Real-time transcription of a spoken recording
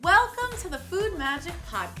to the Food Magic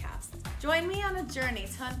Podcast. Join me on a journey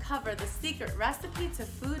to uncover the secret recipe to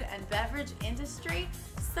food and beverage industry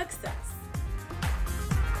success.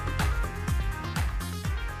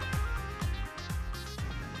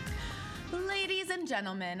 Ladies and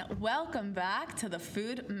gentlemen, welcome back to the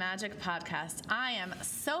Food Magic Podcast. I am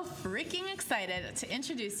so freaking excited to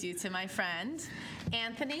introduce you to my friend,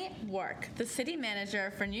 Anthony Wark, the city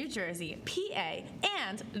manager for New Jersey, PA,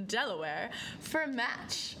 and Delaware for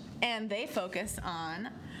Match. And they focus on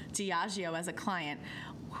Diageo as a client.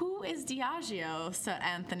 Who is Diageo, Sir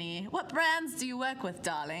Anthony? What brands do you work with,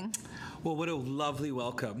 darling? Well, what a lovely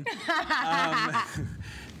welcome.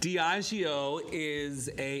 Diageo is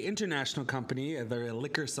an international company. They're a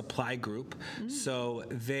liquor supply group. So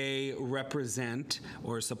they represent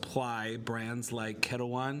or supply brands like Kettle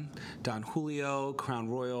One, Don Julio, Crown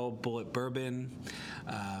Royal, Bullet Bourbon,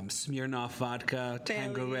 Smirnoff Vodka,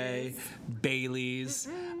 Tanqueray, Bailey's.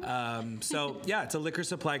 It's a liquor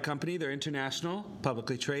supply company. They're international,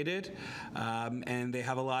 publicly traded, and they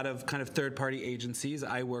have a lot of kind of third-party agencies.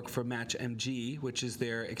 I work for Match MG, which is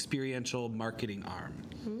their experiential marketing arm.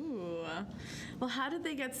 Ooh. Well, how did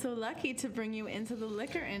they get so lucky to bring you into the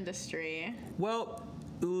liquor industry? Well,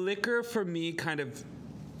 liquor for me kind of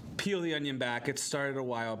peel the onion back. It started a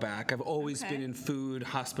while back. I've always been in food,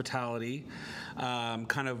 hospitality,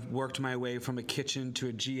 kind of worked my way from a kitchen to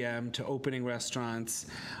a GM to opening restaurants.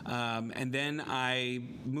 And then I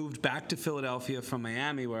moved back to Philadelphia from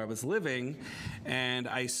Miami where I was living, and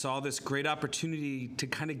I saw this great opportunity to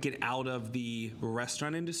kind of get out of the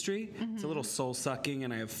restaurant industry. It's a little soul-sucking,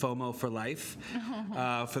 and I have FOMO for life.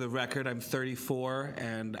 For the record, I'm 34,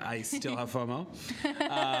 and I still have FOMO.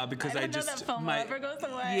 Because I don't know that FOMO ever goes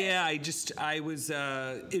away. Yeah, I was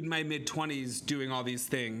in my mid-20s doing all these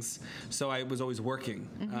things, so I was always working.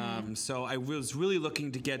 So I was really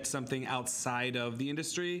looking to get something outside of the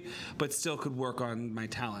industry, but still could work on my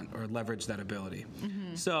talent or leverage that ability.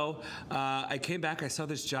 So I came back. I saw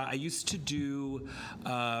this job. I used to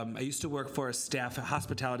work for a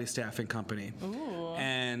hospitality staffing company. Ooh.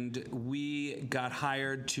 And we got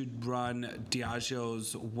hired to run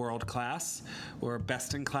Diageo's World Class, or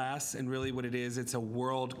Best in Class. And really what it is, it's a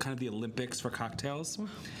world, kind of the Olympics for cocktails.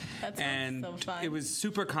 That sounds so fun. It was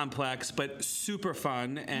super complex, but super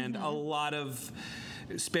fun, and a lot of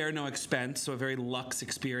spare no expense, so a very luxe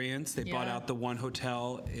experience. They bought out the one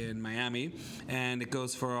hotel in Miami, and it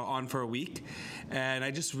goes on for a week. And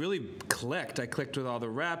I just really clicked. I clicked with all the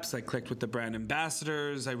reps. I clicked with the brand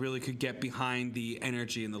ambassadors. I really could get behind the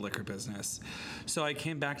energy in the liquor business. So I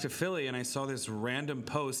came back to Philly, and I saw this random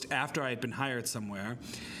post after I had been hired somewhere,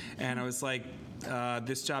 and I was like,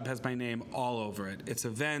 this job has my name all over it. It's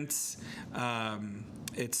events,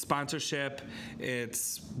 it's sponsorship,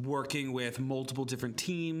 it's working with multiple different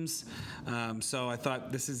teams. So I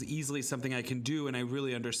thought this is easily something I can do, and I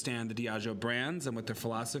really understand the Diageo brands and what their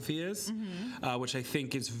philosophy is, which I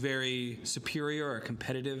think is very superior or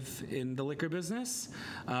competitive in the liquor business.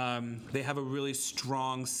 They have a really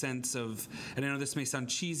strong sense of, and I know this may sound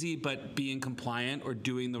cheesy, but being compliant or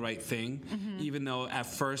doing the right thing, even though at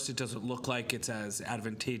first it doesn't look like it's as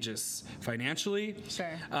advantageous financially. Sure.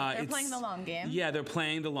 They're playing the long game. Yeah, they're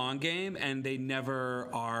playing the long game, and they never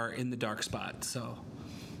are in the dark spot. So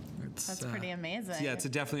that's pretty amazing. Yeah, it's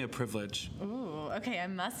definitely a privilege. Ooh, okay. I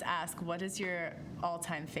must ask, what is your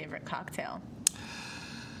all-time favorite cocktail?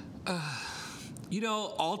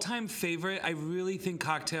 All-time favorite, I really think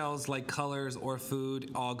cocktails, like colors or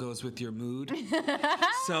food, all goes with your mood.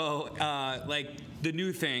 So, the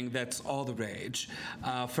new thing that's all the rage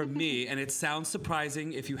for me, and it sounds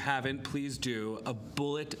surprising if you haven't, please do, a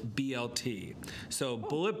Bullet BLT. So,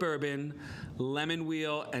 Bullet Bourbon, Lemon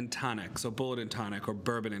Wheel, and Tonic. So, Bullet and Tonic, or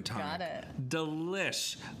Bourbon and Tonic. Got it.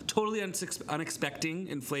 Delish. Totally unexpected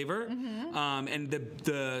in flavor. And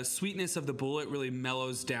the sweetness of the Bullet really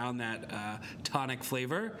mellows down that tonic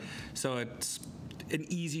flavor. So it's an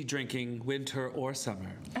easy drinking winter or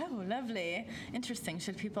summer. Oh, lovely. Interesting.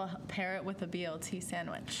 Should people pair it with a BLT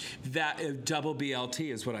sandwich? That double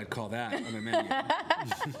BLT is what I'd call that on the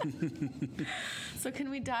menu. So can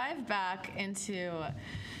we dive back into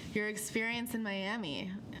your experience in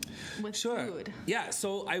Miami with food? Yeah,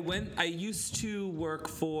 so I used to work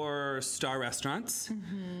for Star Restaurants,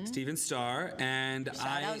 Steven Starr, and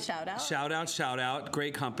shout out,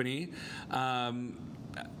 great company.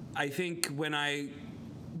 I think when I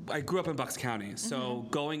grew up in Bucks County, so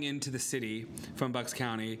going into the city from Bucks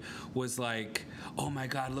County was like, oh my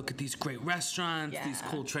God, look at these great restaurants, these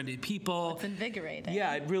cool, trendy people. It's invigorating.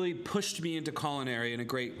 Yeah, it really pushed me into culinary in a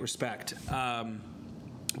great respect.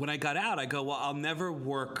 When I got out, I go, well, I'll never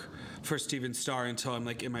work for Steven Starr until I'm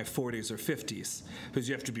like in my 40s or 50s, because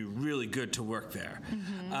you have to be really good to work there.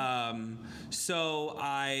 So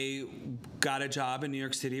I got a job in New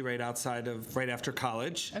York City right after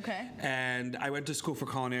college. Okay. And I went to school for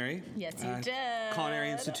culinary. Yes, you did. Culinary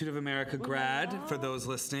Institute of America grad. For those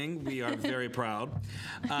listening, we are very proud.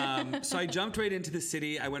 So I jumped right into the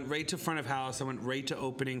city. I went right to front of house. I went right to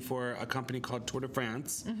opening for a company called Tour de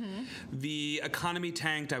France. The economy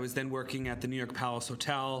tanked. I was then working at the New York Palace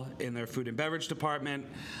Hotel in their food and beverage department.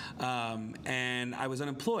 And I was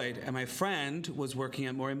unemployed. And my friend was working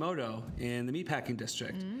at Morimoto in the meatpacking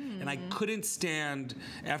district. And I couldn't stand,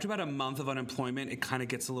 after about a month of unemployment, it kind of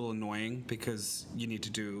gets a little annoying because you need to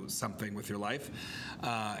do something with your life.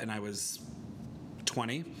 And I was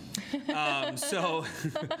 20. So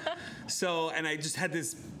and I just had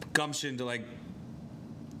this gumption to like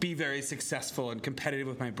be very successful and competitive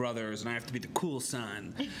with my brothers, and I have to be the cool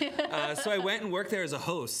son. So I went and worked there as a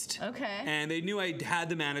host. Okay. And they knew I had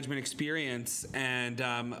the management experience. And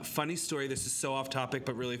funny story, this is so off topic,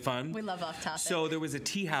 but really fun. We love off topic. So there was a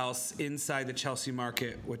tea house inside the Chelsea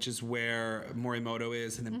Market, which is where Morimoto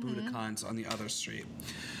is, and then Budokan's on the other street.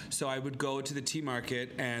 So I would go to the tea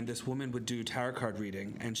market, and this woman would do tarot card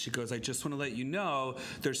reading. And she goes, I just want to let you know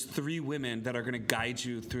there's 3 women that are going to guide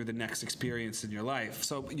you through the next experience in your life.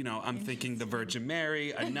 So, I'm thinking the Virgin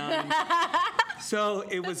Mary, a nun. So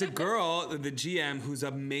it was a girl, the GM, who's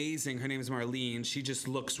amazing. Her name is Marlene. She just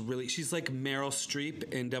looks she's like Meryl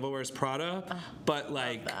Streep in Devil Wears Prada, but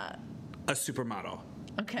like a supermodel.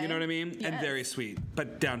 Okay. You know what I mean? Yes. And very sweet,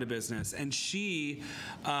 but down to business. And she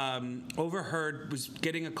overheard, was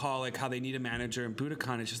getting a call like how they need a manager in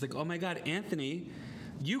Budokan. And she's like, oh my God, Anthony,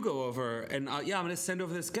 you go over and I'm going to send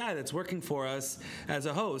over this guy that's working for us as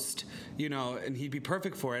a host, and he'd be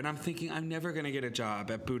perfect for it. And I'm thinking, I'm never going to get a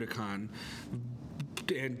job at Budokan.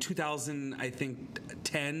 In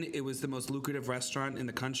 2010, it was the most lucrative restaurant in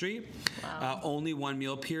the country. Wow. Only 1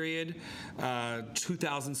 meal period,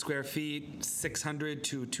 2,000 square feet, 600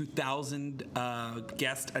 to 2,000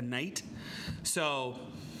 guests a night. So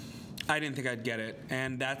I didn't think I'd get it.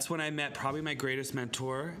 And that's when I met probably my greatest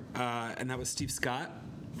mentor, and that was Steve Scott.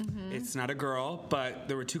 It's not a girl, but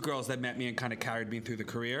there were 2 girls that met me and kind of carried me through the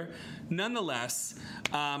career. Nonetheless,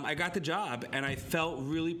 I got the job, and I felt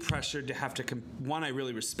really pressured to have to, one, I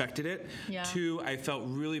really respected it. Yeah. 2, I felt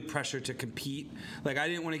really pressured to compete. Like, I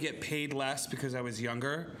didn't want to get paid less because I was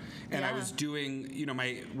younger, and I was doing,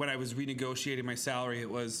 when I was renegotiating my salary, it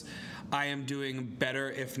was, I am doing better,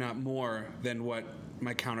 if not more, than what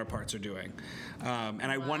my counterparts are doing.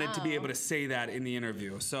 And I wanted to be able to say that in the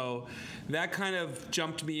interview. So that kind of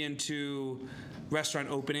jumped me into restaurant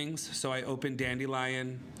openings. So I opened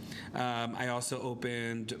Dandelion. I also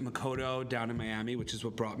opened Makoto down in Miami, which is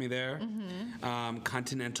what brought me there.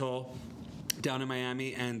 Continental down in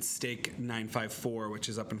Miami, and Steak 954, which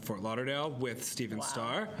is up in Fort Lauderdale with Steven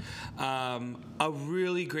Starr. A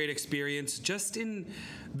really great experience.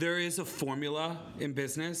 There is a formula in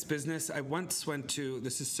business. I once went to,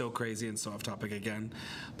 this is so crazy and so off topic again,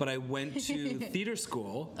 but I went to theater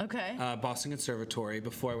school, Boston Conservatory,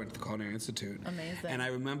 before I went to the Culinary Institute. Amazing. And I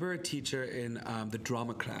remember a teacher in the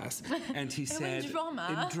drama class, and he said,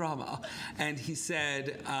 in drama, and he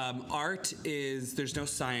said, art is, there's no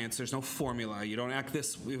science, there's no formula. You don't act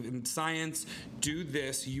this, in science, do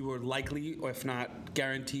this, you are likely, or if not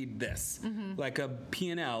guaranteed this, like a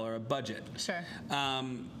P&L or a budget. Sure.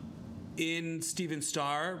 In Steven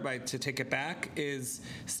Starr, right, to take it back, is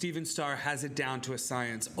Steven Starr has it down to a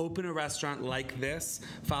science. Open a restaurant like this,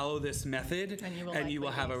 follow this method, and you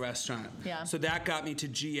will have a restaurant. Yeah. So that got me to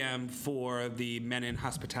GM for the Menon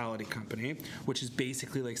Hospitality Company, which is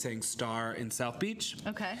basically like saying Star in South Beach.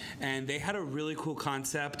 Okay. And they had a really cool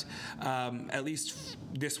concept. At least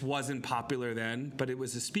this wasn't popular then, but it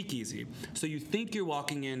was a speakeasy. So you think you're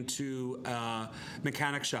walking into a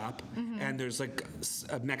mechanic shop, and there's like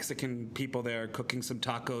a Mexican people there cooking some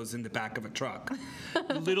tacos in the back of a truck.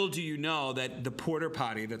 Little do you know that the porter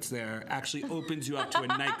potty that's there actually opens you up to a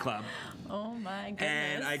nightclub. Oh my goodness.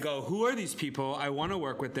 And I go, who are these people? I want to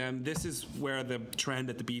work with them. This is where the trend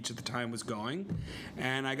at the beach at the time was going.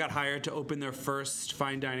 And I got hired to open their first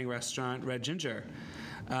fine dining restaurant, Red Ginger,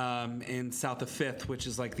 in south of 5th, which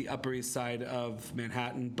is like the Upper East Side of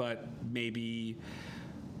Manhattan, but maybe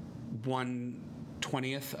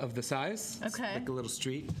 1/20th of the size. Okay. Like a little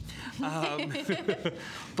street.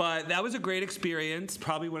 But that was a great experience.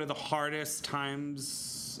 Probably one of the hardest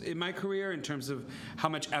times in my career in terms of how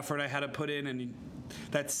much effort I had to put in, and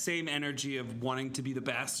that same energy of wanting to be the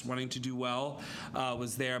best, wanting to do well,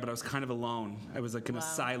 was there, but I was kind of alone. I was like in a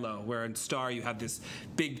silo, where in Star you have this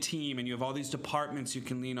big team and you have all these departments you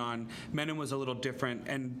can lean on. Menon was a little different,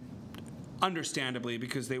 and understandably,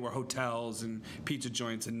 because they were hotels and pizza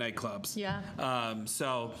joints and nightclubs. Yeah.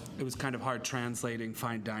 So it was kind of hard translating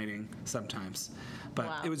fine dining sometimes. But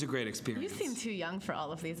Wow. It was a great experience. You seem too young for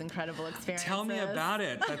all of these incredible experiences. Tell me about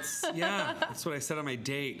it. That's what I said on my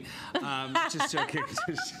date. Just joking.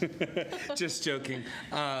 Just joking.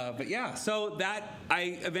 But yeah, so that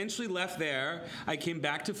I eventually left there. I came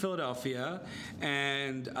back to Philadelphia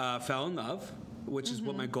and fell in love, which is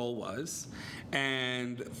what my goal was.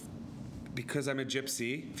 And because I'm a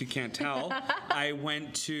gypsy, if you can't tell, I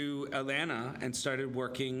went to Atlanta and started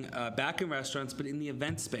working back in restaurants, but in the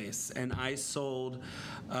event space. And I sold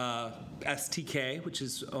STK, which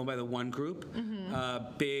is owned by the One Group,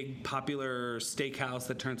 big, popular steakhouse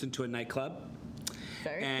that turns into a nightclub.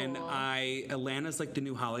 Very and cool. Atlanta's like the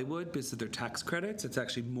new Hollywood because of their tax credits. It's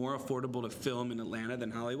actually more affordable to film in Atlanta than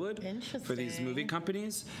Hollywood for these movie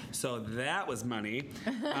companies. So that was money.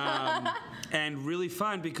 And really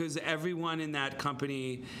fun because everyone in that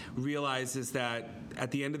company realizes that at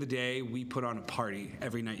the end of the day, we put on a party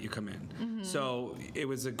every night you come in. So it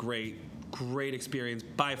was a great experience.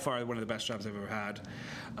 By far one of the best jobs I've ever had.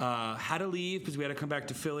 Had to leave because we had to come back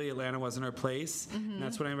to Philly. Atlanta wasn't our place. And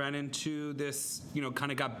that's when I ran into this, kind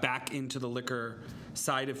of got back into the liquor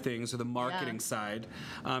side of things or the marketing side.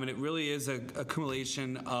 And it really is a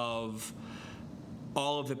accumulation of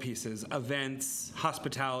all of the pieces: events,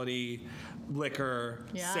 hospitality, liquor,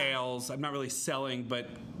 sales. I'm not really selling, but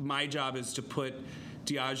my job is to put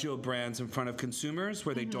Diageo brands in front of consumers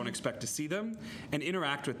where they don't expect to see them and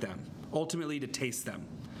interact with them, ultimately to taste them.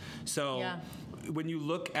 So when you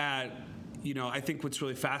look at, I think what's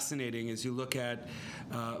really fascinating is you look at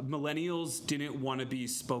millennials didn't want to be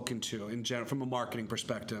spoken to in general from a marketing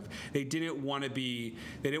perspective. They didn't want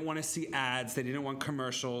to see ads. They didn't want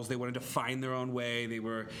commercials. They wanted to find their own way. They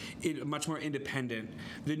were much more independent.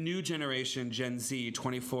 The new generation, Gen Z,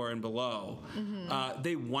 24 and below,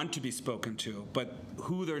 they want to be spoken to, but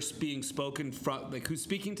who they're being spoken from, like who's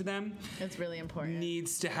speaking to them, it's really important.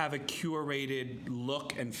 Needs to have a curated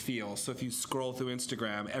look and feel. So if you scroll through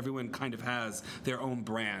Instagram, everyone kind of has their own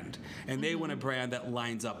brand, and they want a brand that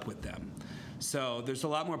lines up with them. So there's a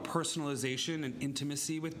lot more personalization and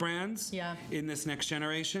intimacy with brands in this next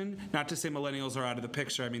generation. Not to say millennials are out of the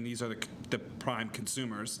picture. I mean, these are the prime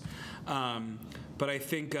consumers. But I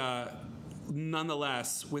think,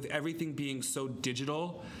 nonetheless, with everything being so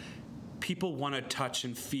digital, people want to touch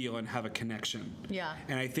and feel and have a connection. Yeah.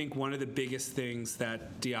 And I think one of the biggest things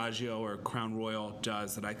that Diageo or Crown Royal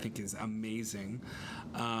does that I think is amazing,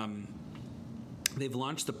 they've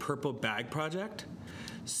launched the Purple Bag Project.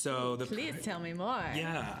 So Please tell me more.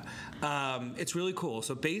 Yeah. It's really cool.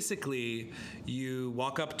 So basically, you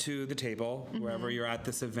walk up to the table, wherever you're at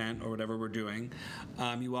this event or whatever we're doing.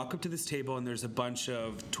 You walk up to this table, and there's a bunch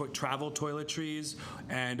of travel toiletries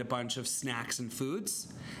and a bunch of snacks and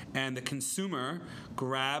foods. And the consumer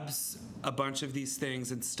grabs a bunch of these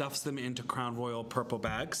things and stuffs them into Crown Royal purple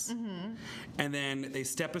bags. And then they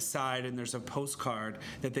step aside, and there's a postcard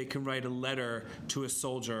that they can write a letter to a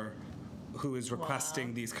soldier who is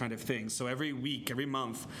requesting these kind of things. So every week, every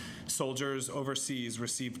month, soldiers overseas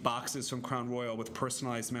receive boxes from Crown Royal with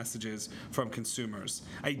personalized messages from consumers.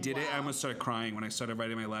 I did it. I almost started crying when I started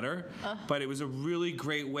writing my letter. But it was a really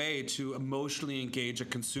great way to emotionally engage a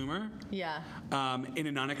consumer in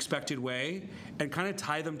an unexpected way and kind of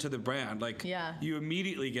tie them to the brand. Like, you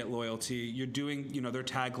immediately get loyalty. You're doing, their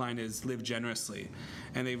tagline is live generously.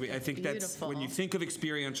 And I think that's, when you think of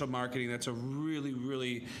experiential marketing, that's a really,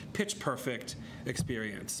 really pitch perfect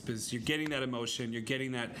experience because you're getting that emotion, you're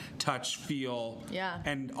getting that touch, feel,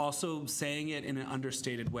 and also saying it in an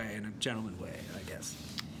understated way, in a gentleman way, I guess.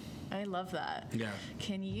 I love that. Yeah.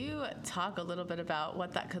 Can you talk a little bit about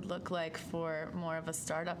what that could look like for more of a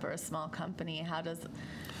startup or a small company? How does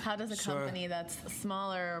a company that's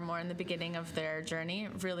smaller or more in the beginning of their journey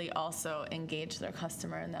really also engage their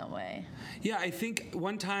customer in that way? Yeah, I think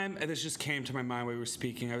one time, and this just came to my mind while we were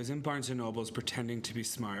speaking, I was in Barnes & Noble's pretending to be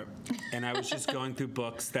smart, and I was just going through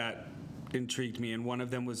books that intrigued me, and one of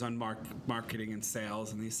them was on marketing and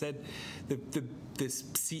sales, and he said this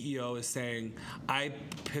CEO is saying, I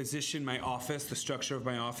position my office, the structure of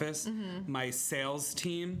my office, my sales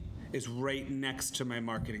team is right next to my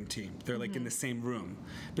marketing team. They're like in the same room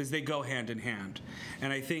because they go hand in hand.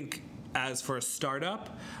 And I think as for a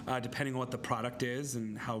startup, depending on what the product is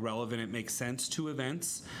and how relevant it makes sense to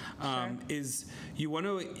events, is you want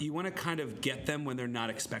to kind of get them when they're not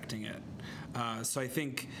expecting it. So I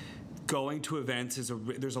think going to events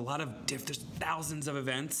there's a lot of there's thousands of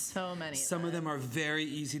events. So many. Some of them are very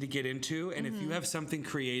easy to get into, and if you have something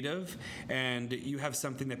creative and you have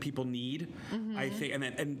something that people need, I think,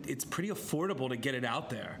 and it's pretty affordable to get it out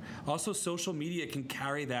there. Also, social media can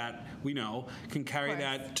carry that. Can carry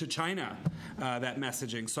that to China, that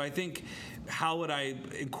messaging. So I think, how would I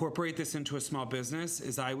incorporate this into a small business?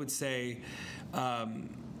 Is I would say.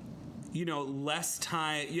 Less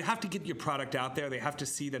time. You have to get your product out there. They have to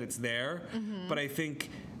see that it's there. But I think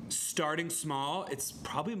starting small, it's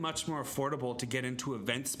probably much more affordable to get into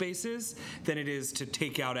event spaces than it is to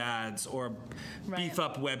take out ads or beef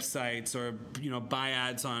up websites or buy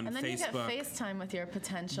ads on Facebook. And then you get FaceTime with your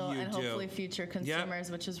potential hopefully future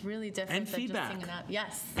consumers, which is really different and than feedback. just seeing an ad.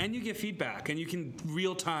 Yes. And you get feedback, and you can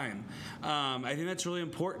real time. I think that's really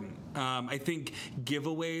important. I think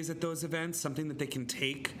giveaways at those events, something that they can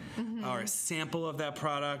take, or a sample of that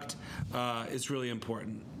product, is really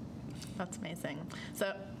important. That's amazing.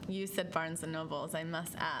 So you said Barnes & Nobles. I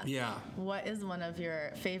must ask. Yeah. What is one of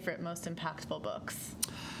your favorite, most impactful books?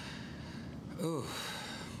 Oh,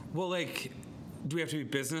 well, do we have to be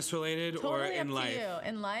business related or in life? Totally up to you.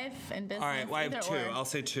 In life, in business. All right, well, I have two. I'll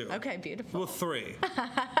say two. Okay, beautiful. Well, three.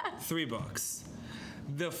 3 books.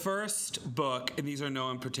 The first book, and these are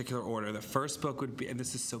no in particular order, the first book would be, and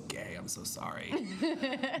this is so gay, I'm so sorry,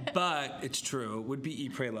 but it's true, would be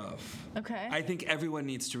Eat, Pray, Love. Okay. I think everyone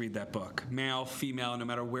needs to read that book. Male, female, no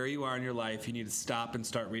matter where you are in your life, you need to stop and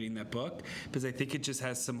start reading that book, because I think it just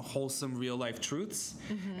has some wholesome real-life truths,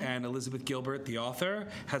 and Elizabeth Gilbert, the author,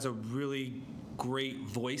 has a really great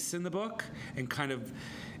voice in the book, and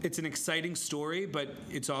it's an exciting story, but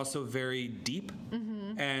it's also very deep,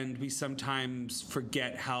 and we sometimes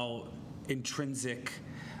forget how intrinsic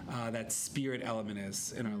that spirit element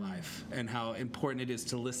is in our life, and how important it is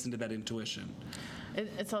to listen to that intuition.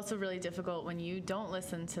 It's also really difficult when you don't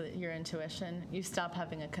listen to your intuition. You stop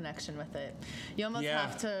having a connection with it. You almost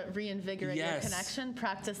have to reinvigorate your connection,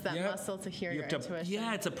 practice that muscle to hear your intuition.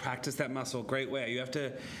 Yeah, it's a practice that muscle. Great way. You have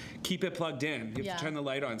to keep it plugged in. You have to turn the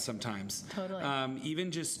light on sometimes. Totally.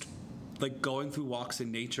 Even just going through walks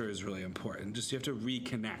in nature is really important. Just you have to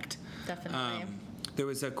reconnect. Definitely. There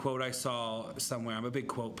was a quote I saw somewhere. I'm a big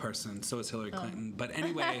quote person, so is Hillary Clinton. But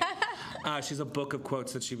anyway, she has a book of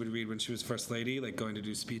quotes that she would read when she was first lady, going to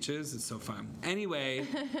do speeches. It's so fun. Anyway,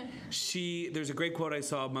 there's a great quote I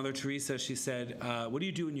saw of Mother Teresa. She said, "What do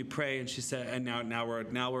you do when you pray?" And she said, and now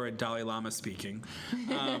we're at Dalai Lama speaking.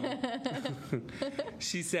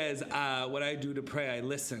 She says, "What I do to pray, I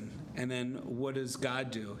listen. And then what does God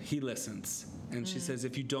do? He listens." And she says,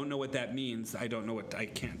 if you don't know what that means, I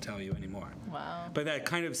can't tell you anymore. Wow. But that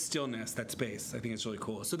kind of stillness, that space, I think it's really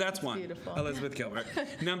cool. So that's one. Beautiful. Elizabeth Gilbert.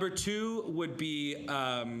 Number 2 would be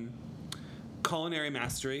Culinary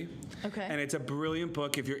Mastery. Okay. And it's a brilliant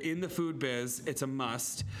book. If you're in the food biz, it's a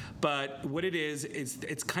must. But what it is,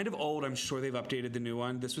 it's kind of old. I'm sure they've updated the new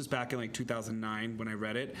one. This was back in 2009 when I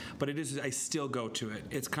read it. But I still go to it.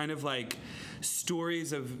 It's kind of like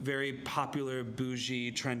stories of very popular,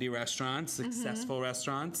 bougie, trendy restaurants, successful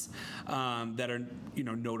restaurants that are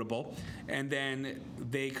notable. And then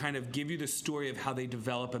they kind of give you the story of how they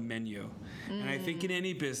develop a menu. And I think in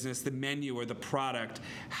any business, the menu or the product,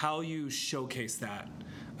 how you showcase that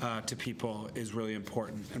to people is really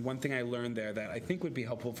important. And one thing I learned there that I think would be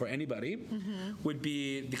helpful for anybody would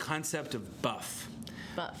be the concept of buff.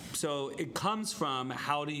 So it comes from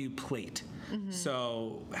how do you plate.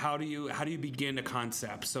 So how do you begin a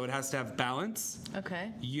concept? So it has to have balance,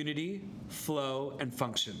 unity, flow, and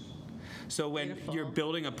function. So when you're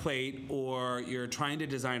building a plate, or you're trying to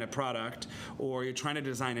design a product, or you're trying to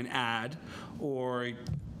design an ad, or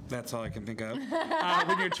that's all I can think of.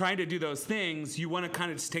 When you're trying to do those things, you want to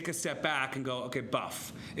kind of just take a step back and go, okay,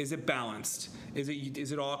 buff. Is it balanced? Is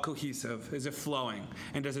it all cohesive? Is it flowing?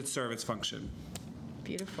 And does it serve its function?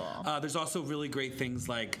 Beautiful. There's also really great things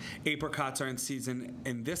like apricots are in season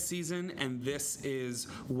in this season, and this is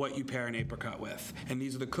what you pair an apricot with. And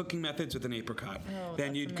these are the cooking methods with an apricot.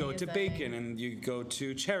 Then you'd go to bacon, and you'd go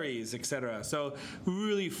to cherries, etc. So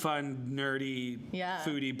really fun, nerdy,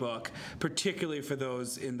 foodie book, particularly for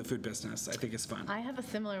those in the food business. I think it's fun. I have a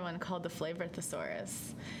similar one called The Flavor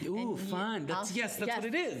Thesaurus. Ooh, fun. That's what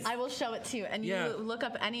it is. I will show it to you. And you look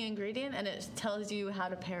up any ingredient, and it tells you how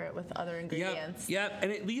to pair it with other ingredients. Yep. And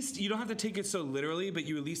at least you don't have to take it so literally, but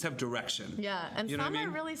you at least have direction. Yeah, and some are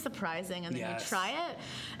really surprising, and then you try it,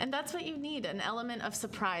 and that's what you need, an element of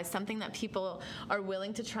surprise, something that people are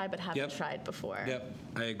willing to try but haven't tried before. Yep,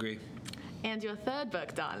 I agree. And your third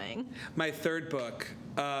book, darling. My third book.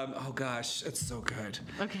 Oh gosh, it's so good.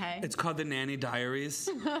 Okay. It's called The Nanny Diaries.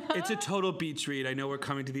 It's a total beach read. I know we're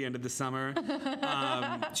coming to the end of the summer.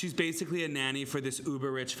 She's basically a nanny for this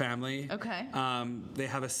uber-rich family. Okay. They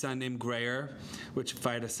have a son named Grayer, which if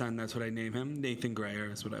I had a son, that's what I'd name him. Nathan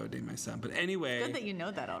Grayer is what I would name my son. But anyway. Good that you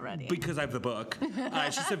know that already. Because I have the book.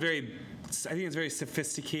 It's just I think it's very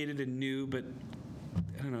sophisticated and new, but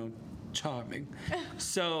I don't know, charming.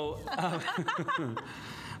 So,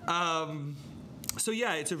 so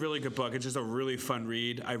yeah, it's a really good book. It's just a really fun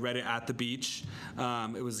read. I read it at the beach.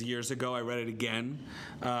 It was years ago. I read it again,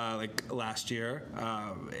 like last year.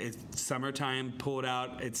 It's summertime. Pull it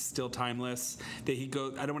out. It's still timeless. I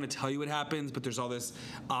don't want to tell you what happens, but there's all this,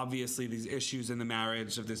 obviously, these issues in the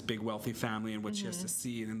marriage of this big wealthy family and what she has to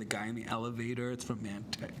see, and then the guy in the elevator. It's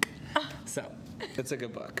romantic. So, it's a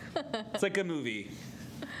good book. It's like a movie.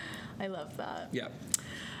 I love that. Yeah.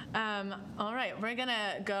 All right, we're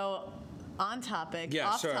gonna go on topic,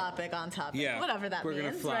 off topic, on topic, whatever that means.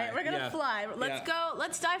 Gonna fly. Right? We're gonna fly. Let's go.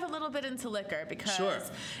 Let's dive a little bit into liquor because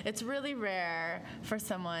it's really rare for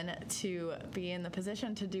someone to be in the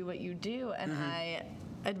position to do what you do, and I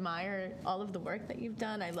admire all of the work that you've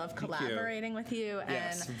done. I love collaborating with you.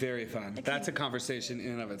 Yes, very fun. That's a conversation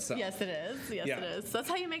in and of itself. Yes, it is. Yes, it is. So that's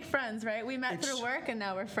how you make friends, right? We met through work, and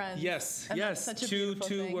now we're friends. Yes, and yes. Such a two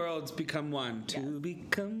thing. worlds become one. Yes. Two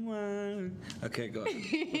become one. Okay, go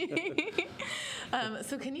ahead.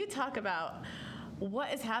 So can you talk about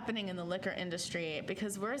what is happening in the liquor industry?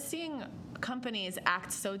 Because we're seeing companies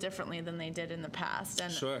act so differently than they did in the past.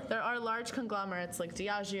 And there are large conglomerates like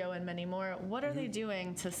Diageo and many more. What are they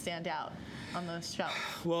doing to stand out on the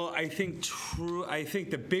shelf? Well, I think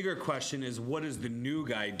the bigger question is, what does the new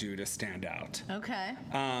guy do to stand out? Okay.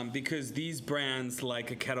 Because these brands like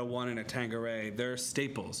a Kettle One and a Tanqueray, they're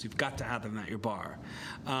staples. You've got to have them at your bar.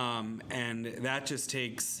 And that just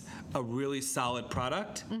takes a really solid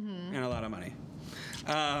product and a lot of money.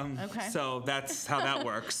 So that's how that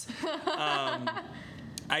works.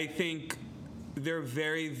 I think they're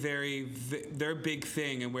their big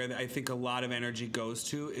thing, and where I think a lot of energy goes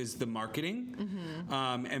to is the marketing,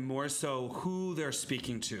 and more so who they're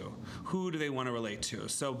speaking to. Who do they want to relate to?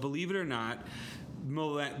 So believe it or not,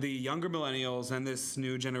 the younger millennials and this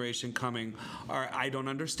new generation coming I don't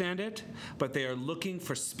understand it, but they are looking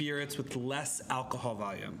for spirits with less alcohol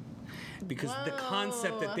volume. Because the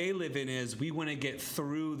concept that they live in is we want to get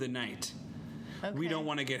through the night. Okay. We don't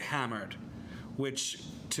want to get hammered, which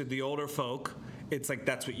to the older folk, it's like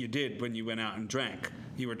that's what you did when you went out and drank.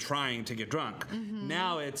 You were trying to get drunk.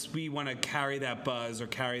 Now it's we want to carry that buzz or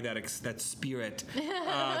carry that spirit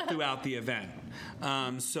throughout the event.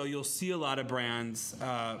 So you'll see a lot of brands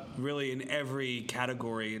really in every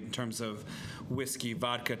category in terms of whiskey,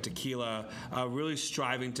 vodka, tequila, really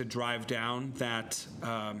striving to drive down that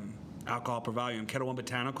alcohol per volume. Kettle One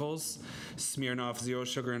Botanicals, Smirnoff Zero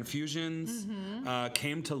Sugar Infusions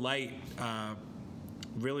came to light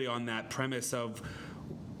really on that premise of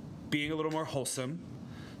being a little more wholesome.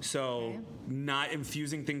 So not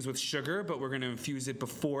infusing things with sugar, but we're going to infuse it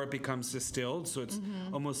before it becomes distilled. So it's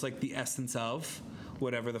almost like the essence of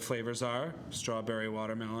whatever the flavors are, strawberry,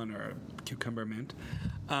 watermelon, or cucumber mint.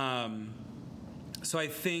 So I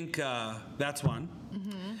think that's one.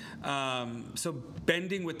 So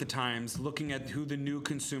bending with the times, looking at who the new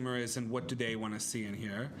consumer is and what do they want to see in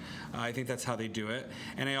here. I think that's how they do it.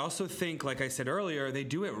 And I also think, like I said earlier, they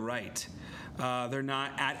do it right. They're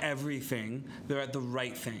not at everything. They're at the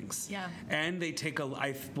right things. Yeah. And they take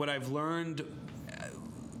what I've learned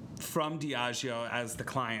from Diageo as the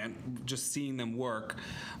client, just seeing them work,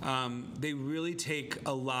 they really take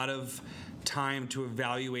a lot of time to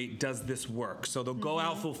evaluate, does this work? So they'll go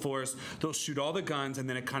out full force, they'll shoot all the guns, and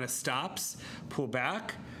then it kind of stops, pull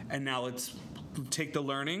back, and now let's take the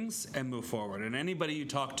learnings and move forward. And anybody you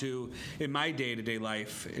talk to in my day-to-day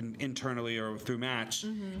life, internally or through Match,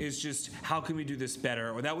 is just, how can we do this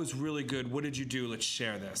better? Or that was really good, what did you do? Let's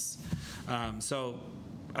share this. So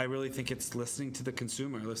I really think it's listening to the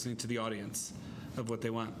consumer, listening to the audience of what they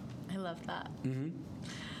want. I love that.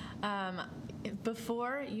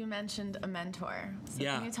 Before you mentioned a mentor. So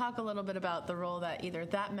can you talk a little bit about the role that either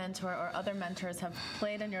that mentor or other mentors have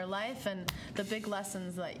played in your life and the big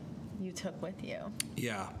lessons that you took with you?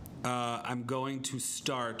 Yeah. I'm going to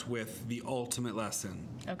start with the ultimate lesson.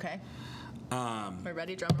 Okay. We're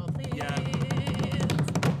ready. Drum roll, please.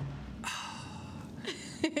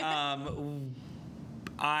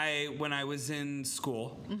 When I was in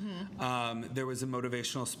school, there was a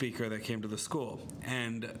motivational speaker that came to the school,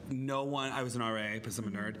 and I was an RA because I'm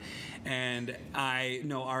a nerd, and I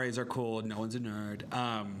know RAs are cool. No one's a nerd.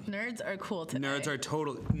 Nerds are cool today.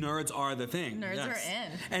 Nerds are the thing. Nerds yes. are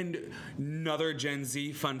in. And another Gen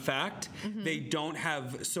Z fun fact: they don't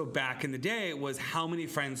have. So back in the day, it was how many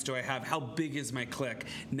friends do I have? How big is my clique?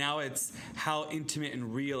 Now it's how intimate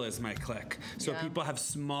and real is my clique. So people have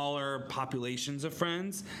smaller populations of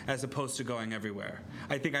friends as opposed to going everywhere.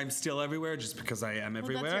 I think I'm still everywhere just because I am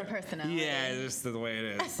everywhere. That's your personality. Yeah, it's just the way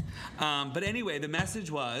it is. But anyway,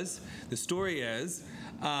 the story is,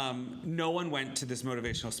 no one went to this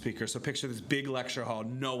motivational speaker. So picture this big lecture hall,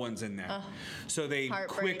 no one's in there. So they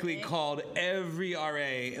quickly called every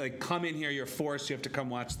RA, like, come in here, you're forced, you have to come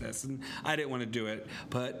watch this. And I didn't want to do it,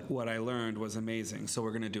 but what I learned was amazing. So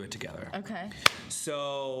we're going to do it together. Okay.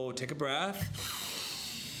 So take a breath.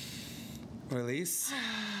 Release.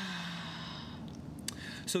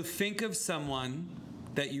 So think of someone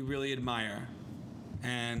that you really admire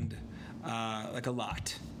and like a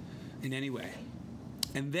lot in any way.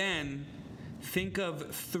 And then think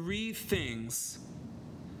of 3 things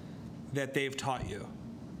that they've taught you,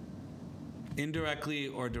 indirectly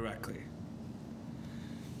or directly.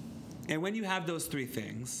 And when you have those 3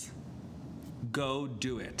 things, go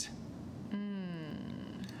do it.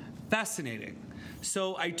 Fascinating.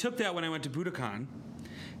 So I took that when I went to Budokan,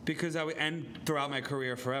 because and throughout my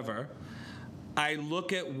career forever, I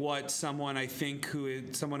look at what someone I think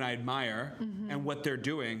someone I admire and what they're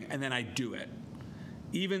doing, and then I do it.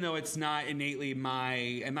 Even though it's not innately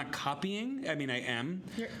I'm not copying. I mean, I am.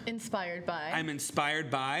 You're inspired by. I'm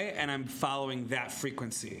inspired by, and I'm following that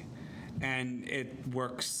frequency. And it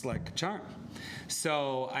works like a charm.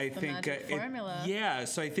 So I think formula.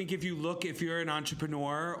 So I think if you're an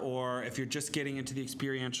entrepreneur or if you're just getting into the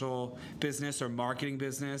experiential business or marketing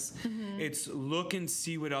business, it's look and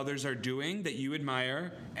see what others are doing that you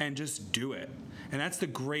admire and just do it. And that's the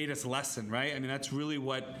greatest lesson, right? I mean, that's really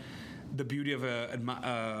what the beauty of a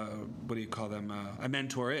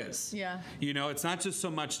mentor is. Yeah. You know, it's not just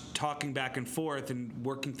so much talking back and forth and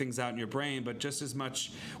working things out in your brain, but just as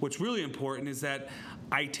much, what's really important is that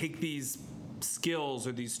I take these skills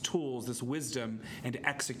or these tools, this wisdom, and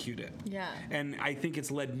execute it. Yeah. And I think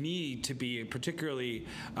it's led me to be particularly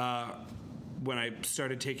when I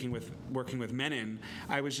started working with Menon,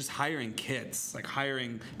 I was just hiring kids, like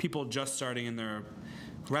hiring people just starting in their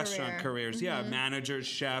restaurant careers, managers,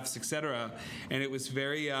 chefs, etc. And it was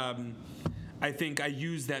very, I think I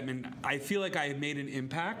used that, I feel like I made an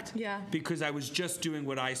impact because I was just doing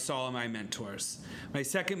what I saw in my mentors. My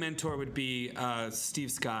second mentor would be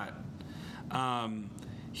Steve Scott.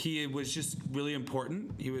 He was just really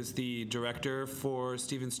important. He was the director for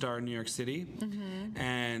Steven Starr in New York City.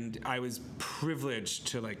 And I was privileged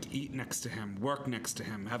to like eat next to him, work next to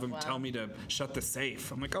him, have him tell me to shut the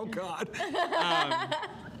safe. I'm like, oh God.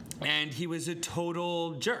 And he was a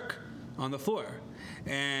total jerk on the floor.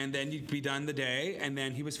 And then you'd be done the day, and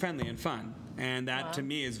then he was friendly and fun. And that to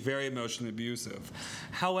me is very emotionally abusive.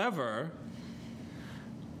 However,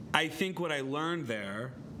 I think what I learned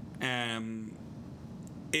there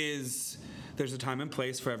is there's a time and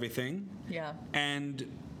place for everything. Yeah. And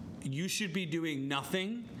you should be doing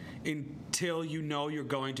nothing until you know you're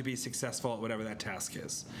going to be successful at whatever that task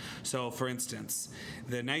is. So, for instance,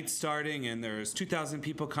 the night's starting and there's 2,000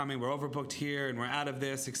 people coming, we're overbooked here and we're out of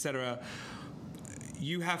this, etc.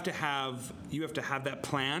 You have to have that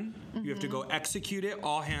plan. You have to go execute it,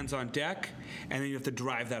 all hands on deck, and then you have to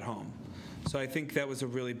drive that home. So I think that was a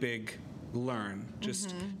really big learn.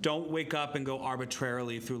 Just don't wake up and go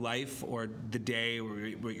arbitrarily through life or the day or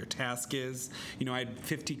what your task is. You know, I had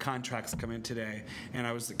 50 contracts come in today, and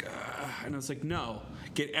I was like, no,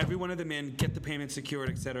 get every one of them in, get the payment secured,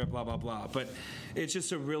 et cetera, blah, blah, blah. But it's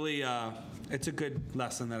just a really, it's a good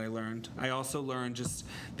lesson that I learned. I also learned just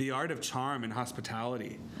the art of charm and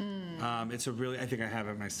hospitality. It's a really, I think I have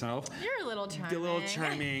it myself. You're a little charming. A little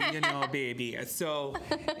charming, baby. So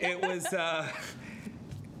it was...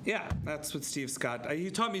 yeah, that's what Steve Scott. He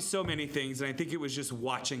taught me so many things, and I think it was just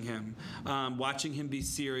watching him be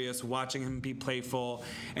serious, watching him be playful,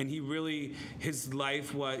 and his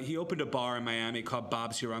life was. He opened a bar in Miami called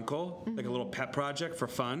Bob's Your Uncle, like a little pet project for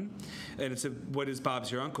fun, and it's what is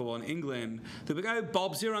Bob's Your Uncle? Well, in England, the big guy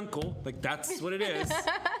Bob's Your Uncle, like that's what it is,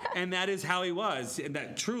 and that is how he was, and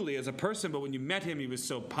that truly as a person. But when you met him, he was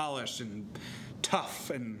so polished and tough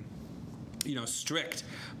and strict,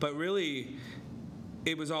 but really.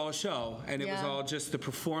 it was all a show, and it was all just the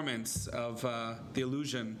performance of the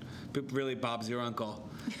illusion. But really, Bob's your uncle,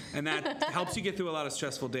 and that helps you get through a lot of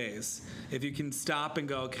stressful days. If you can stop and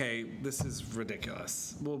go, okay, this is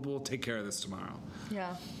ridiculous. We'll take care of this tomorrow.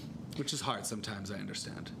 Yeah. Which is hard sometimes, I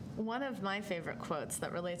understand. One of my favorite quotes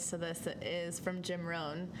that relates to this is from Jim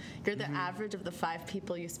Rohn. You're the average of the 5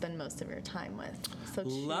 people you spend most of your time with. So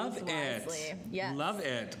choose Love wisely. it. Yes. Love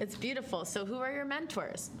it. It's beautiful. So who are your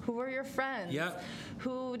mentors? Who are your friends? Yep.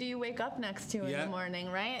 Who do you wake up next to in the morning,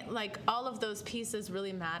 right? Like, all of those pieces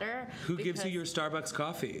really matter. Who gives you your Starbucks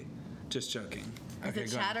coffee? Just joking. Is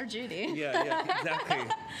it Chad or Judy? Yeah, exactly.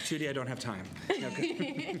 Judy, I don't have time.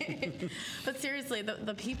 Okay. But seriously,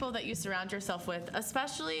 the people that you surround yourself with,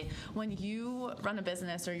 especially when you run a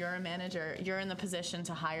business or you're a manager, you're in the position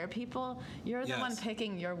to hire people, you're the one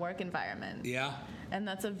picking your work environment. Yeah. And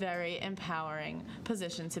that's a very empowering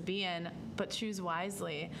position to be in, but choose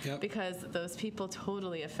wisely because those people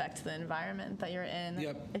totally affect the environment that you're in.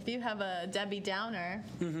 Yep. If you have a Debbie Downer,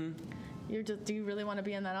 do you really want to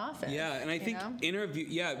be in that office? Yeah, and I think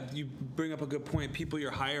you bring up a good point. People you're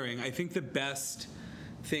hiring, I think the best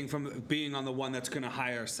thing from being on the one that's going to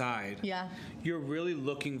hire side, you're really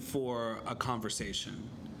looking for a conversation.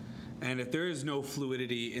 And if there is no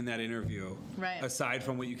fluidity in that interview, aside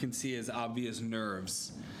from what you can see as obvious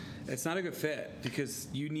nerves, it's not a good fit because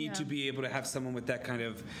you need to be able to have someone with that kind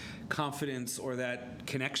of confidence or that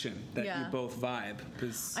connection that you both vibe.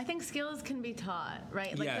 I think skills can be taught,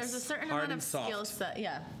 right? Like there's a certain amount of skills that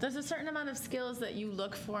there's a certain amount of skills that you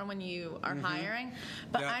look for when you are hiring.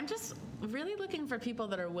 But I'm just really looking for people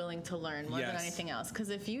that are willing to learn more than anything else.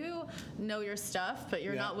 Because if you know your stuff but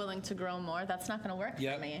you're not willing to grow more, that's not going to work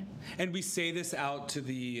for me. And we say this out to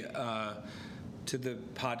the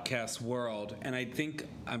podcast world, and I think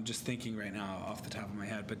I'm just thinking right now off the top of my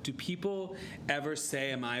head, but do people ever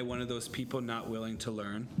say, am I one of those people not willing to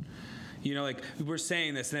learn? You know, like we're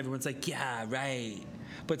saying this and everyone's like, yeah, right.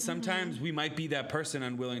 But sometimes we might be that person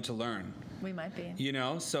unwilling to learn. We might be. You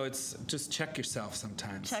know, so it's just check yourself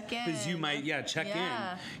sometimes. Check in. Because you might, check in.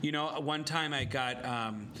 You know, one time I got,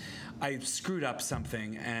 I screwed up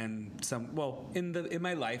something and in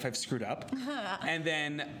my life I've screwed up. And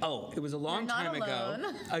then, it was a long time ago.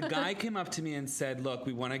 A guy came up to me and said, look,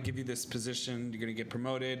 we want to give you this position. You're going to get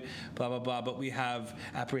promoted, blah, blah, blah. But we have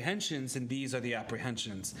apprehensions and these are the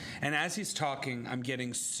apprehensions. And as he's talking, I'm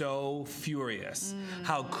getting so furious.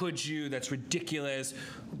 How could you? That's ridiculous.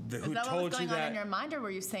 Who told you that? Was going on in your mind, or were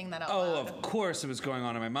you saying that out loud? Oh, of course it was going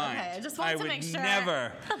on in my mind. Okay, I just wanted to make sure.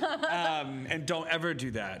 I would never, and don't ever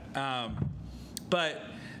do that.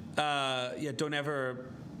 Don't ever.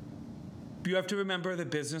 You have to remember the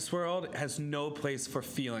business world has no place for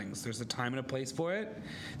feelings. There's a time and a place for it.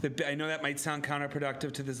 I know that might sound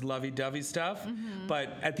counterproductive to this lovey-dovey stuff,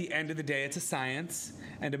 but at the end of the day, it's a science,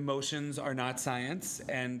 and emotions are not science.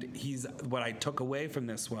 And what I took away from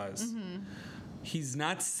this was, he's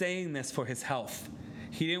not saying this for his health.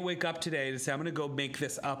 He didn't wake up today to say, I'm going to go make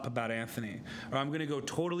this up about Anthony, or I'm going to go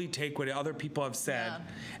totally take what other people have said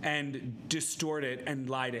and distort it and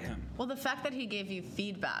lie to him. Well, the fact that he gave you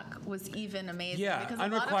feedback was even amazing. Yeah, because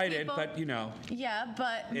unrequited, but you know. Yeah,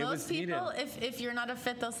 but most people, if you're not a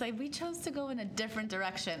fit, they'll say, we chose to go in a different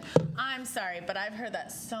direction. I'm sorry, but I've heard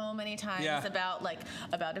that so many times about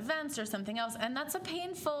events or something else, and that's a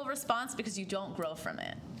painful response because you don't grow from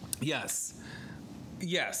it. Yes,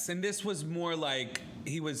 and this was more like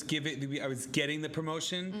I was getting the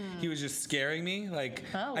promotion. He was just scaring me. Like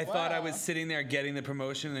I thought I was sitting there getting the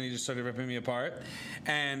promotion, and then he just started ripping me apart.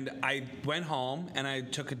 And I went home and I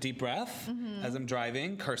took a deep breath as I'm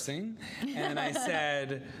driving, cursing, and I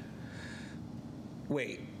said,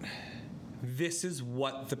 "Wait, this is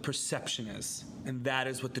what the perception is, and that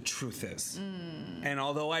is what the truth is. And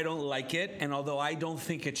although I don't like it, and although I don't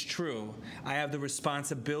think it's true, I have the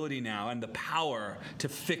responsibility now and the power to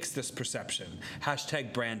fix this perception.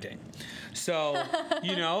 #branding. So,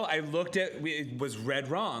 I looked at it was read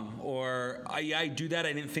wrong, or I do that.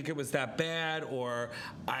 I didn't think it was that bad, or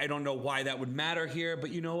I don't know why that would matter here,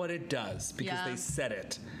 but you know what? It does because they said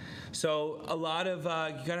it. So a lot of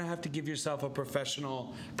you gotta have to give yourself a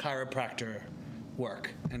professional chiropractor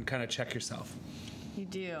work and kind of check yourself. You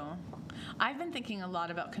do. I've been thinking a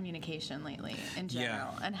lot about communication lately in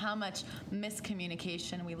general and how much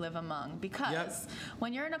miscommunication we live among, because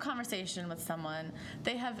when you're in a conversation with someone,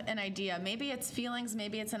 they have an idea. Maybe it's feelings,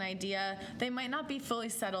 maybe it's an idea. They might not be fully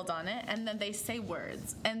settled on it, and then they say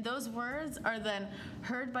words. And those words are then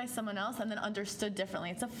heard by someone else and then understood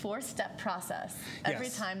differently. It's a 4-step process every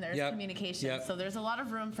time there's communication. So there's a lot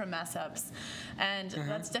of room for mess-ups. And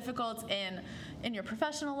that's difficult in your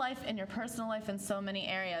professional life, in your personal life, in so many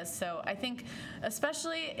areas. So I think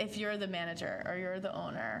especially if you're the manager or you're the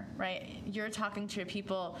owner, right? You're talking to your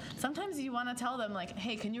people. Sometimes you want to tell them like,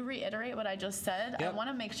 hey, can you reiterate what I just said? Yep. I want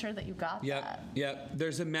to make sure that you got that. Yep.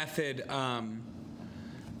 There's a method,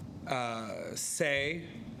 say,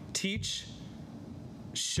 teach,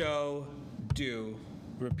 show, do,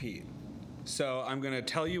 repeat. So I'm going to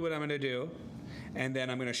tell you what I'm going to do, and then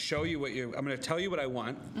I'm going to show you I'm going to tell you what I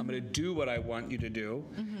want. I'm going to do what I want you to do,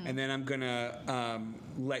 and then I'm going to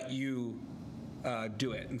let you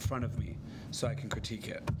do it in front of me so I can critique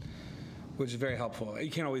it, which is very helpful.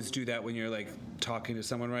 You can't always do that when you're like talking to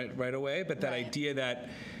someone right away, but that idea that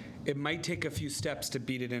it might take a few steps to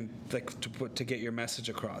beat it in, like to get your message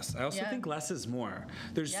across. I also think less is more.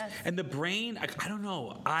 And the brain, I don't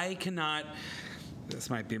know, I cannot. This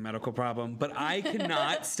might be a medical problem, but I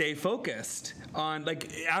cannot stay focused on, like,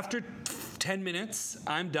 after 10 minutes,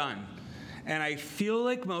 I'm done. And I feel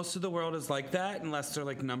like most of the world is like that, unless they're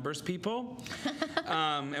like numbers people.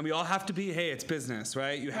 And we all have to be, hey, it's business,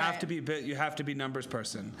 right? You have to be numbers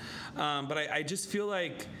person. But I just feel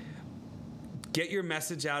like get your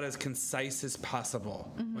message out as concise as possible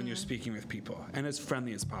when you're speaking with people, and as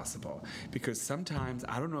friendly as possible. Because sometimes,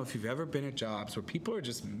 I don't know if you've ever been at jobs where people are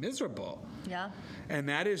just miserable. Yeah. And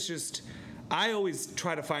that is just, I always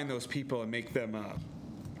try to find those people and make them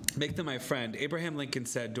my friend. Abraham Lincoln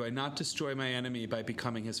said, "Do I not destroy my enemy by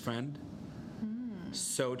becoming his friend?"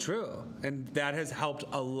 So true. And that has helped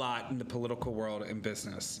a lot in the political world and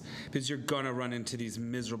business, because you're going to run into these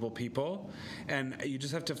miserable people, and you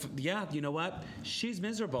just have to, you know what? She's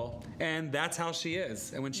miserable, and that's how she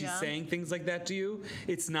is. And when she's saying things like that to you,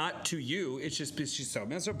 it's not to you, it's just because she's so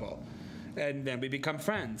miserable. And then we become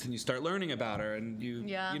friends, and you start learning about her, and you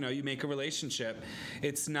make a relationship.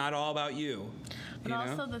 It's not all about you. But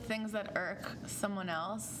also the things that irk someone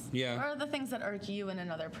else, or the things that irk you in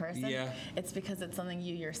another person, it's because it's something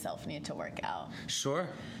you yourself need to work out. Sure,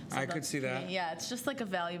 so I could see that. Yeah, it's just like a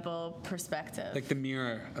valuable perspective. Like the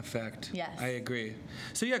mirror effect. Yes. I agree.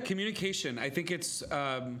 So communication. I think it's,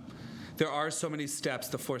 there are so many steps,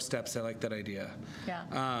 the 4 steps, I like that idea.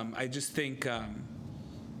 Yeah. I just think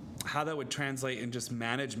how that would translate in just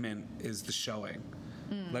management is the showing.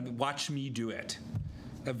 Watch me do it.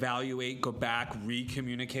 Evaluate, go back,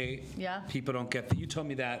 re-communicate. Yeah. People don't get that. You told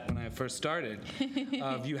me that when I first started.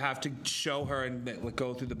 You have to show her and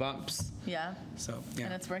go through the bumps. Yeah. So,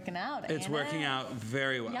 And it's working out. It's working out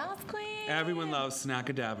very well. Yes, queen. Everyone loves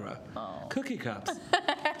Snackadabra. Oh. Cookie cups.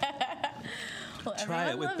 Well, try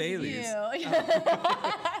it with Bailey's.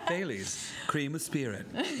 Bailey's, cream of spirit.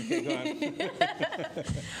 Okay, go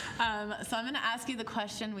on. So I'm going to ask you the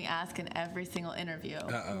question we ask in every single interview.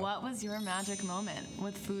 What was your magic moment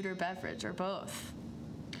with food or beverage, or both?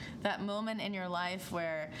 That moment in your life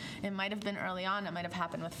where it might have been early on, it might have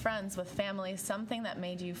happened with friends, with family, something that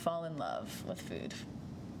made you fall in love with food.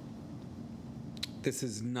 This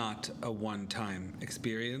is not a one-time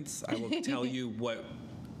experience. I will tell you what,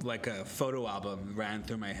 like a photo album, ran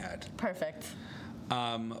through my head. Perfect.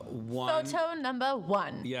 Photo number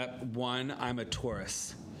 1. Yep, 1, I'm a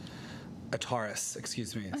Taurus.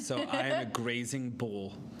 Excuse me. So I am a grazing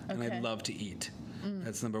bull, and I love to eat.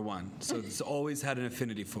 That's number 1. So it's always had an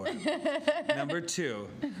affinity for it. Number 2,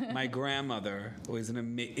 my grandmother is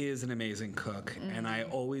an amazing cook, and I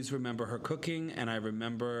always remember her cooking, and I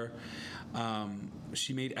remember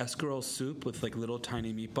she made escarole soup with like little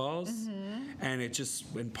tiny meatballs, and it just,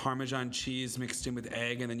 and Parmesan cheese mixed in with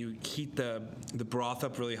egg, and then you heat the broth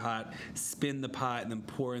up really hot, spin the pot, and then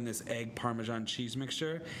pour in this egg Parmesan cheese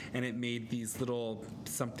mixture, and it made these little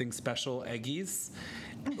something special eggies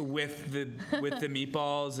with the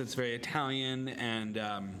meatballs. It's very Italian and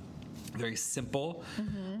very simple,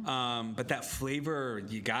 but that flavor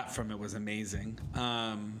you got from it was amazing.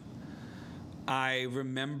 I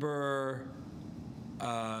remember,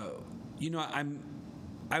 I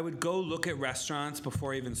would go look at restaurants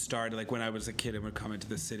before I even started, like when I was a kid and would come into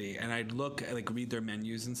the city, and I'd look, read their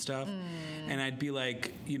menus and stuff, and I'd be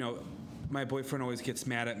like, my boyfriend always gets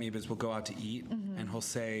mad at me because we'll go out to eat, and he'll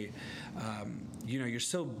say,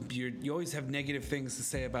 you always have negative things to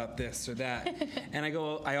say about this or that. And I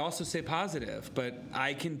go, I also say positive, but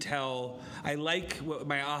I can tell, what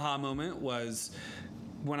my aha moment was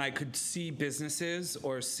when I could see businesses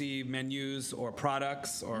or see menus or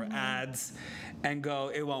products or ads and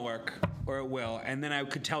go, it won't work, or it will. And then I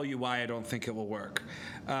could tell you why I don't think it will work.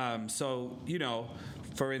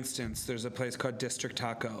 For instance, there's a place called District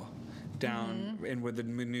Taco down in with the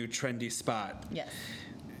new trendy spot. Yes.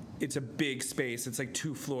 It's a big space. It's like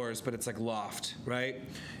 2 floors, but it's like loft, right?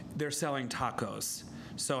 They're selling tacos.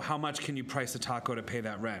 So how much can you price a taco to pay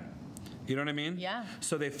that rent? You know what I mean? Yeah.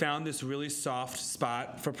 So they found this really soft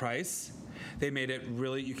spot for price. They made it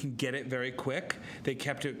really, you can get it very quick. They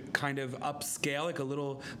kept it kind of upscale, like a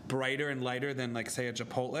little brighter and lighter than, like, say, a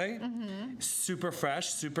Chipotle. Super fresh,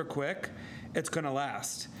 super quick. It's going to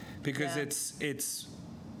last because it's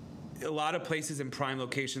a lot of places in prime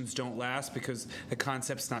locations don't last because the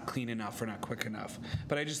concept's not clean enough or not quick enough.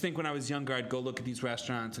 But I just think when I was younger, I'd go look at these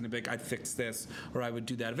restaurants and I'd be like, I'd fix this or I would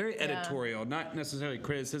do that. Very editorial, not necessarily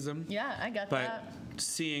criticism. Yeah, I get but that. But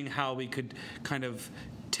seeing how we could kind of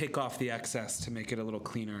take off the excess to make it a little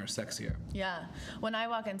cleaner or sexier. Yeah. When I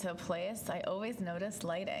walk into a place, I always notice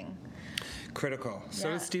lighting. Critical. So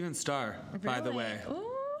Yeah. does Steven Starr, by the Really? way. Ooh.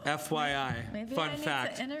 FYI. Maybe Fun I need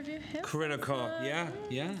fact. to interview him. Critical. Yeah.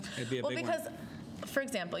 It'd be a big because, one. for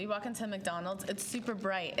example, you walk into McDonald's, it's super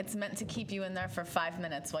bright. It's meant to keep you in there for 5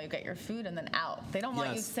 minutes while you get your food and then out. They don't want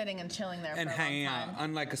you Yes. sitting and chilling there And for a hanging long out, time.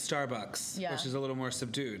 unlike a Starbucks, Yeah. which is a little more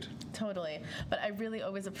subdued. Totally. But I really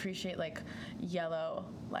always appreciate, like, yellow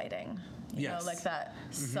lighting. You Yes. know, like that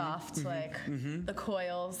soft, the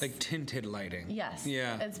coils. Like tinted lighting. Yes.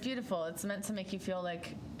 Yeah. It's beautiful. It's meant to make you feel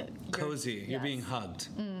like Cozy. You're yes. being hugged.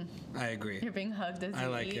 I agree. You're being hugged as I you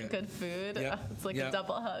like eat it. good food. Yep. It's like Yep. a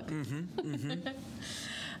double hug.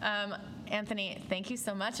 Anthony, thank you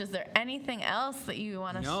so much. Is there anything else that you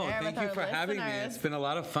want to No, share with thank our you for listeners? having me. It's been a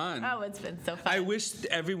lot of fun. Oh, it's been so fun. I wish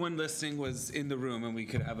everyone listening was in the room and we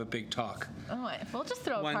could have a big talk. Oh, we'll just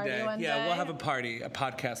throw a One party day. one day. Yeah, we'll have a party, a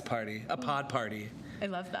podcast party, a pod party I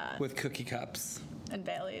love that. with cookie cups And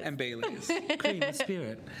Bailey's. and Bailey's. Cream the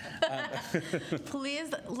spirit. Please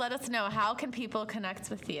let us know, how can people connect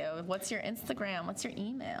with you? What's your Instagram? What's your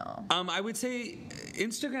email? I would say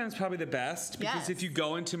Instagram's probably the best because Yes. if you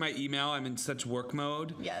go into my email, I'm in such work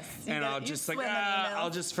mode. Yes, you And get- I'll you just like, swim in emails. I'll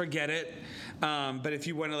just forget it. But if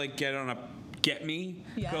you want to like get me,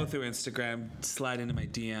 Yeah. go through Instagram, slide into my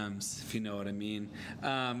DMs, if you know what I mean.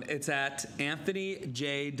 It's at Anthony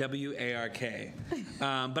J WARK.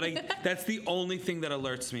 That's the only thing that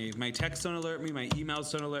alerts me. My texts don't alert me. My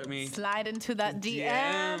emails don't alert me. Slide into that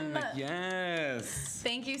DM. Yes.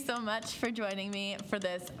 Thank you so much for joining me for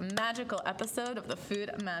this magical episode of the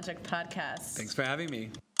Food Magic Podcast. Thanks for having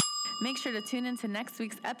me. Make sure to tune into next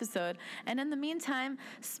week's episode. And in the meantime,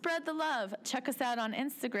 spread the love. Check us out on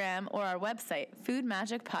Instagram or our website, Food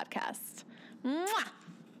Magic Podcast. Mwah!